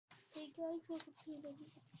Hey guys, welcome to another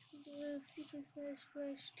episode of Super Smash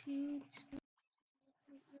Bros. 2.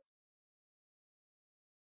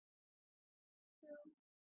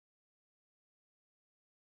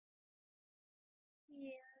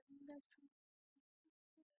 Yeah, that's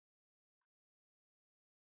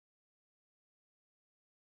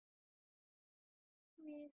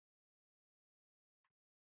me.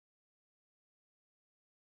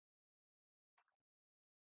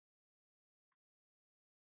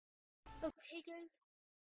 Okay guys,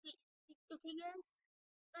 okay guys,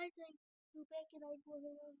 I go back and I want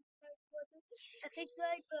to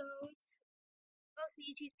Epicdriedbones. Also,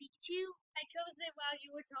 you choose Pikachu. I chose it while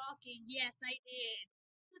you were talking. Yes, I did.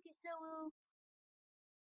 Okay, so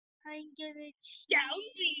I'm gonna choose.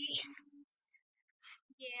 Dowdy.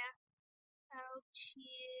 Yeah, I'll choose.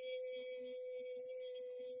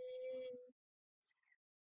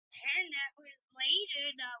 10, that was later.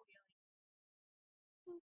 Not really.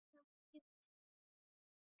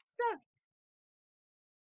 Sonic.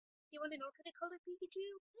 Do you want an alternate color Pikachu?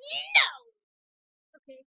 No!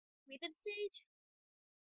 Okay, rhythm stage.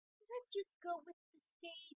 Let's just go with the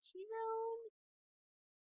stage, you know.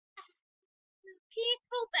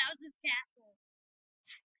 Peaceful Bowser's Castle.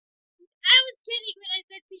 I was kidding when I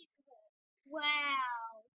said peaceful.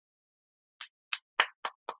 Wow.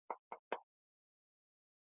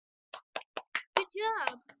 Good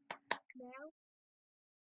job. Now,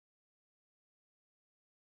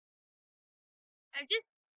 I'm just.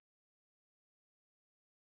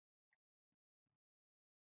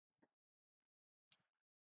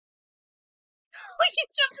 Oh, you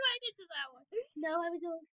jumped right into that one. no, I was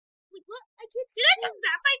on. Wait, what? I can't. Did I just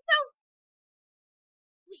snap myself?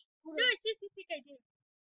 Wait, hold No, on. I seriously think I did.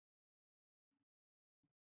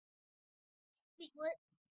 Wait, what?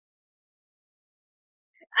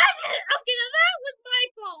 Okay, now that was my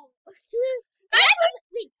fault.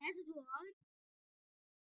 Wait, has this on?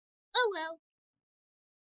 Oh well.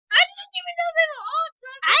 I didn't even know they were all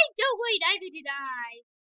time. I don't wait. Neither did I.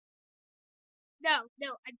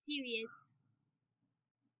 No, I'm serious.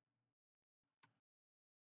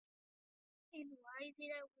 And why is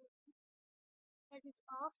it at as it's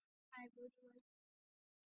off? I really like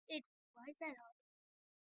it. Why is that off?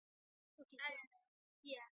 Okay, so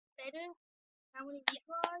yeah, better. I want to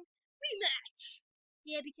retry. Rematch.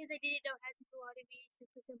 Yeah, because I didn't know how to do automation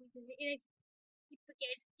for some reason, and I keep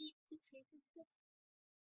forgetting to save and stuff.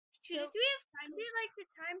 Do we have time? Do you like the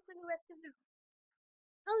time for the rest of the?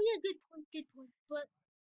 Oh yeah, good point, good point. But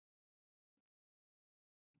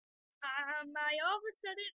I all of a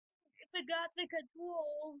sudden forgot the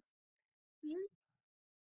controls. really,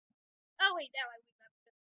 Oh wait, now I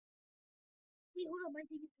remember. wait, hold on, my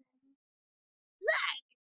thing is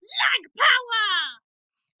Lag power.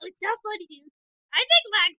 oh, it's not funny, dude. I think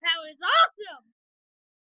lag power is awesome.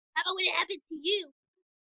 How about when it happens to you?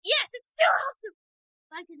 Yes, it's still awesome.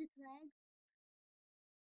 Why does it lag?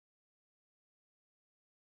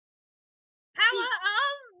 Power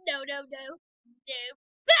no.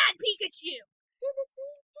 Bad Pikachu. Dude, this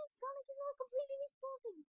thing, dude, Sonic is not completely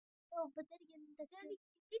respawning. Oh, but then again, that's Then good.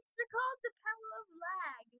 it's called the power of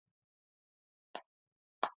lag.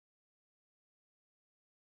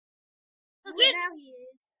 Okay, now he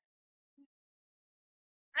is.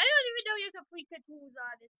 I don't even know your complete controls,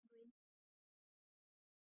 honestly.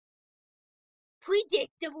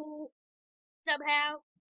 Predictable. Somehow.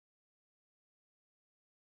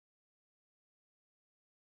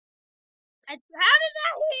 How did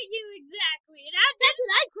that hit you exactly? And That's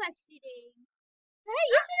what I'm questioning. Hey,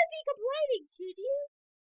 you shouldn't be complaining, should you?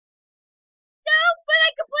 no, but I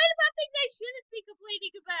complain about things I shouldn't be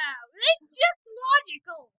complaining about. It's just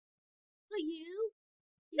logical. For you?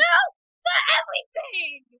 No, for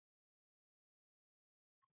everything.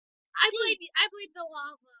 I blame the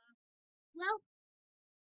lava. Well,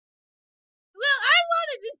 Well, I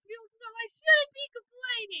wanted this field, so I shouldn't be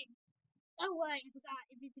complaining. oh, I forgot.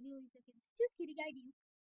 Invincibility seconds. Just kidding, I do.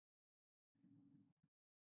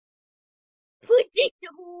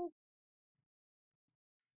 Predictable.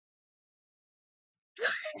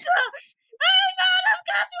 I'm out of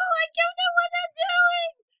control. I don't know what I'm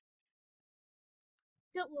doing.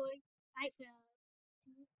 Don't worry, I fell.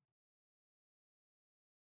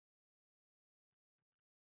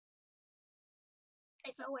 I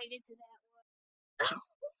fell right into that one.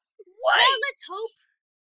 What? Well, let's hope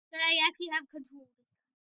that I actually have control this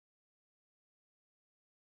time.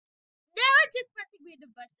 Now I'm just pressing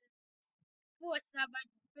random buttons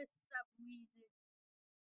for some reason.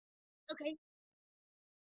 Okay.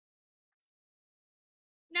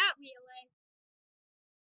 Not really.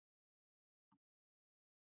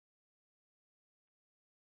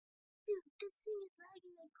 Dude, this thing is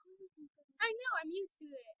lagging like crazy. used to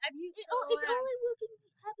it. I'm used to It's lag. only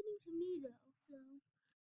happening to me though, so.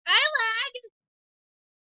 I lagged.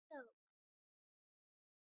 Oh.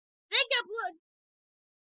 They got blood.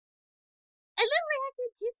 I literally have to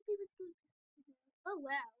anticipate what's going to happen. Oh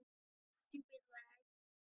wow. Stupid lag.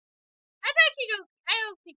 I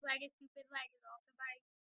don't think lag is stupid. Lag is awesome.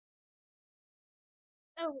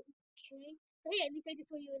 Oh, okay. Hey, at least I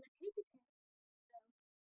just saw you in a take attack. So.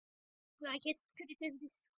 Well, I could have done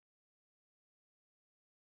this.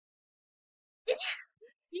 Did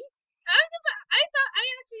you? I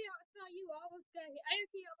actually thought you almost got hit. I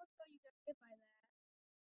actually almost thought you got hit by that.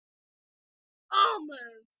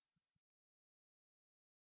 Almost.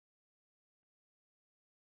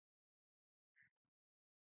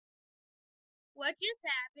 What just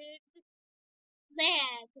happened?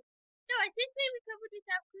 Lag. No, I seriously recovered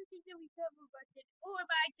without clicking the recover button. Or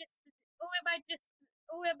am I just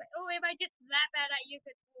that bad at your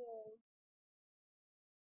controls?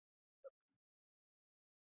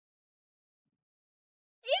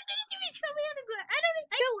 You didn't even show me how to go.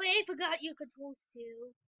 Don't worry, I forgot your controls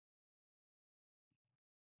too.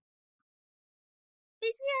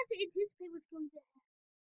 Basically, I have to anticipate what's going to happen.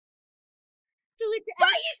 So it's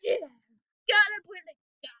What you did? Gotta put it.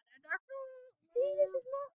 See, this is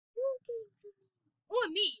not working for me. Or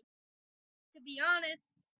me. To be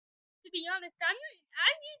honest,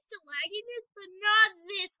 I'm used to lagging this, but not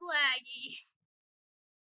this laggy.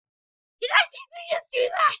 Did I just do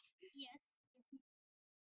that? Yes.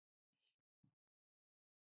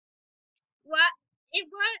 What if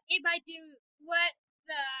I do what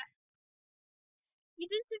the? You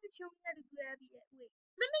didn't even show me how to grab it yet. Wait,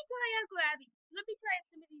 let me try out grabbing. Let me try out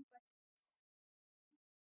some of these buttons.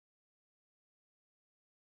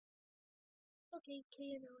 Okay,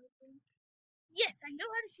 KNO, I think. Yes, I know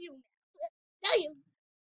how to shield now. Damn!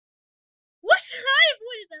 What? I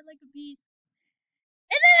avoided that like a beast.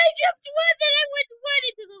 And then I jumped one, then I went right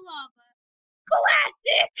into the lava.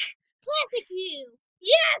 Classic! Classic you!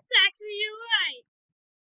 Yes, actually, you're right.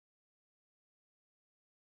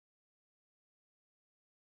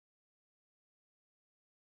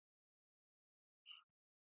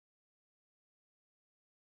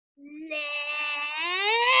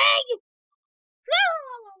 Lag!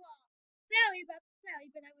 Sorry,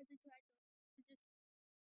 but I wasn't trying to.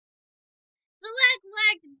 The lag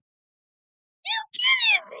lagged. You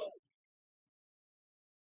kidding me?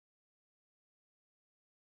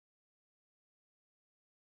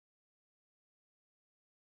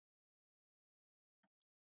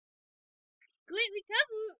 Great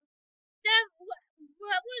recovery.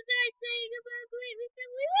 What was I saying about great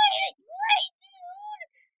recovery? Wait,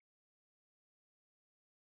 dude.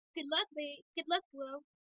 Good luck, mate. Good luck, bro.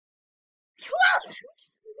 What?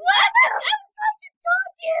 I was trying to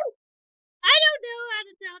taunt you. I don't know how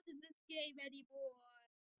to taunt in this game anymore.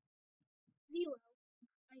 0,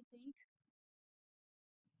 I think.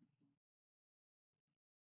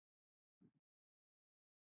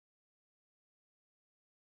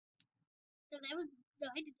 So that was. No,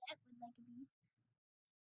 I did that one like a beast.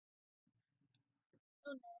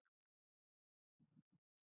 Oh no.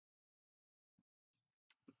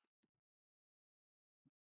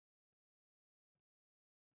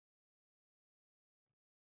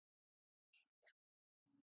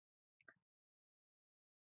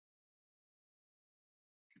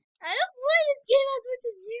 I don't play this game as much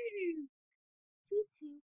as you do.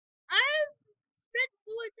 2-2. I've spent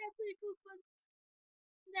more time playing for fun.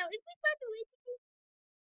 Now, if we find a way to do,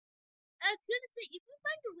 I was gonna say, if we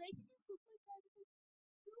find a way to do for fun,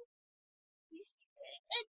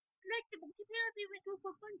 it's like the multiplayer we went to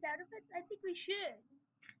for fun out of it. I think we should.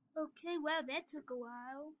 Okay, wow, that took a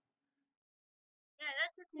while. Yeah,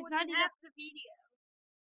 that's a There's more not than enough. half the video.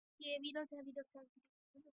 Yeah, we don't have enough time to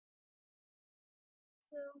do it.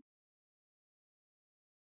 So,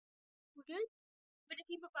 we're good? But a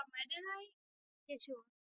team up on my tonight? Yeah, sure.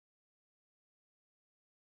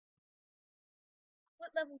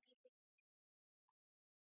 What level do you think?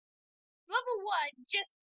 Level 1,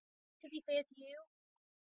 just To be fair to you?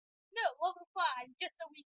 no, level 5, just so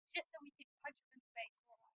we can punch him in the face.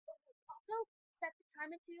 Also, set the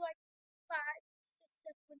timer to like 5. Just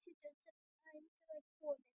set, once you done, set the time to like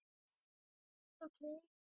 4 minutes. Okay.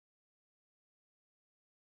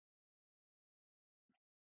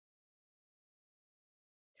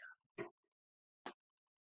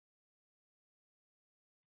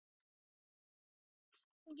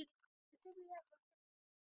 I'm gonna. Let's say we have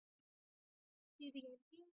do the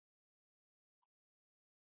interview.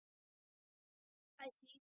 I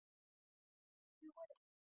see.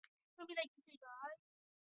 Would we like to say bye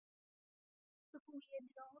before we end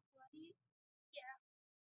it off, right? Yeah.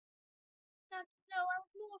 Not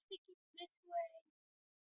was thinking this way.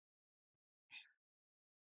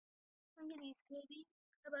 I'm gonna use Kirby.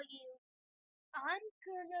 How about you? I'm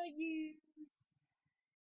gonna use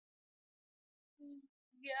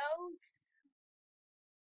Yoshi.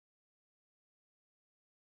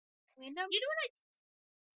 Random? You know what I?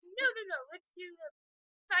 No. Let's do the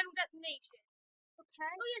Final Destination.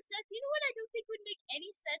 Okay. Oh yeah, Seth. You know what I don't think would make any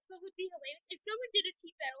sense, but would be hilarious if someone did a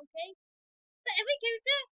team battle, okay? But every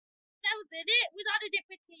character that was in it was on a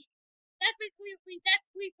different team. That's basically that's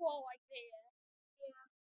free for all like there. Yeah.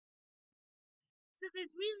 So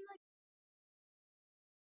there's really like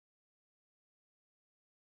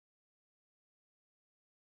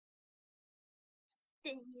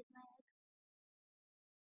Dang it, lag.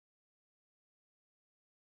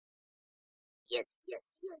 Yes.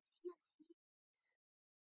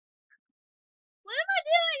 what am I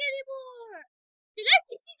doing anymore? Did I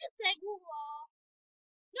see just take one off?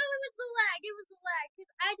 No, it was the lag. It was the lag because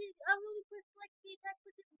I only pressed like the attack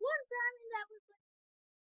button one time, and that was like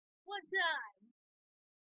one time.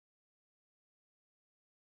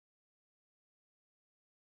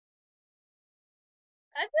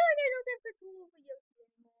 I feel like I don't have control over Yoshi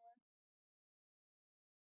anymore.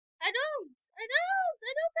 I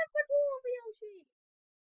don't have control over Yoshi.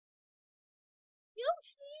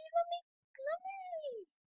 Yoshi, let me.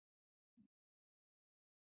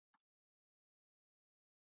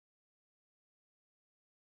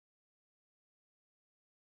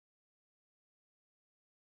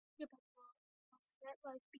 You're back on. That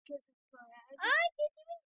like because of lag. I can't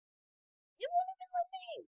even. It won't even let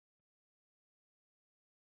me.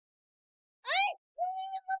 I won't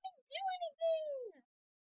even let me do anything.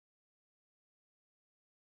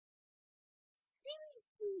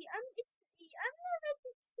 Seriously, I'm not at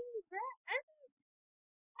this thing that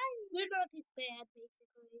We're not this bad,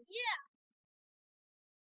 basically. yeah.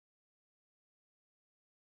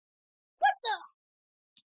 What the?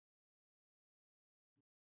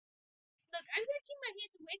 Look, I'm gonna keep my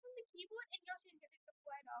hands away from the keyboard, and Yoshi's gonna come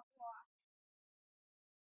right off. Watch.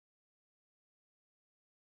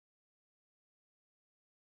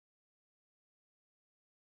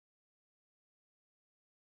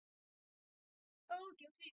 Oh,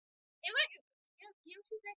 Yoshi. It might.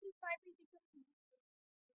 Yoshi's actually finally becoming useful,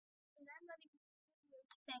 and I'm not even.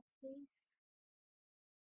 Backspace.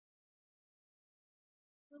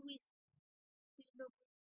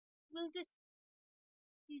 We'll just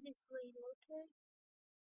do this later, okay?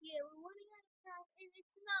 Yeah, we're running out of time, and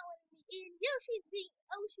it's not letting me in. Yoshi's being.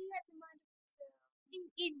 Oh, she has a mind of herself.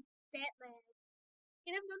 In that lag.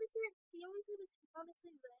 And I've noticed that the only time it's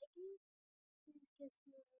honestly laggy is because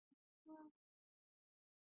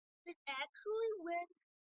it's actually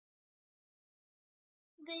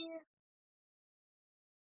they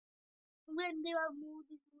when there are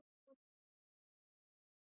movies.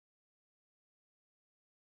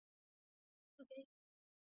 Okay.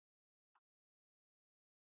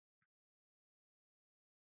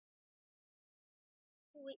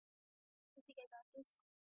 Wait, I think I got this.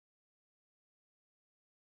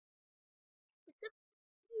 It's up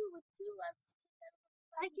to you with two lefts to get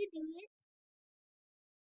I can do it.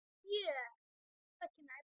 yeah. But can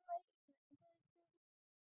I play?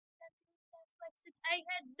 That's like since I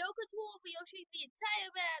had no control over Yoshi the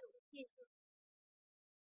entire battle. Yes.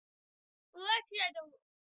 Well, actually, I don't.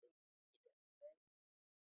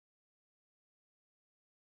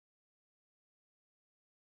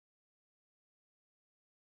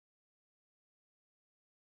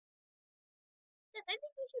 Yes, I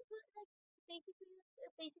think we should put like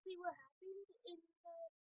basically what happened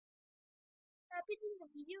in the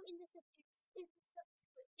video in the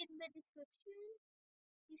in the description.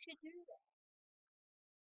 You should do that.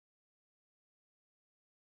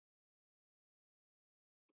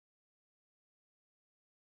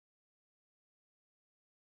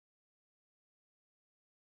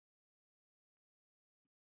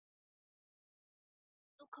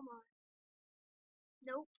 Oh, come on.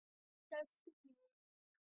 Nope. That's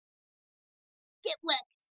Get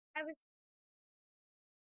wrecked. I was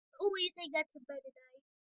always saying that's a better night.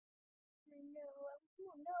 No, I was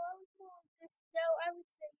more. No, I was more. Just no, I would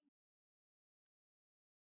say.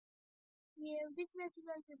 Yeah, this match is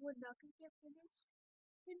like we're not gonna get finished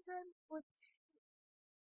in time, but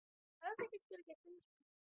I don't think it's gonna get finished.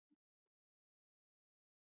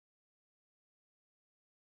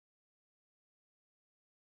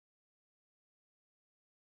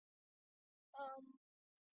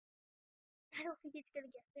 I don't think it's gonna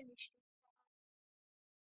get finished.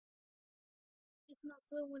 It's not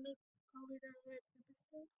so when they call it an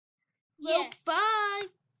episode. Well, Yes. bye. See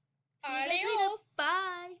you guys later. Adios.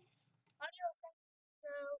 Bye. Adios.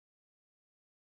 So.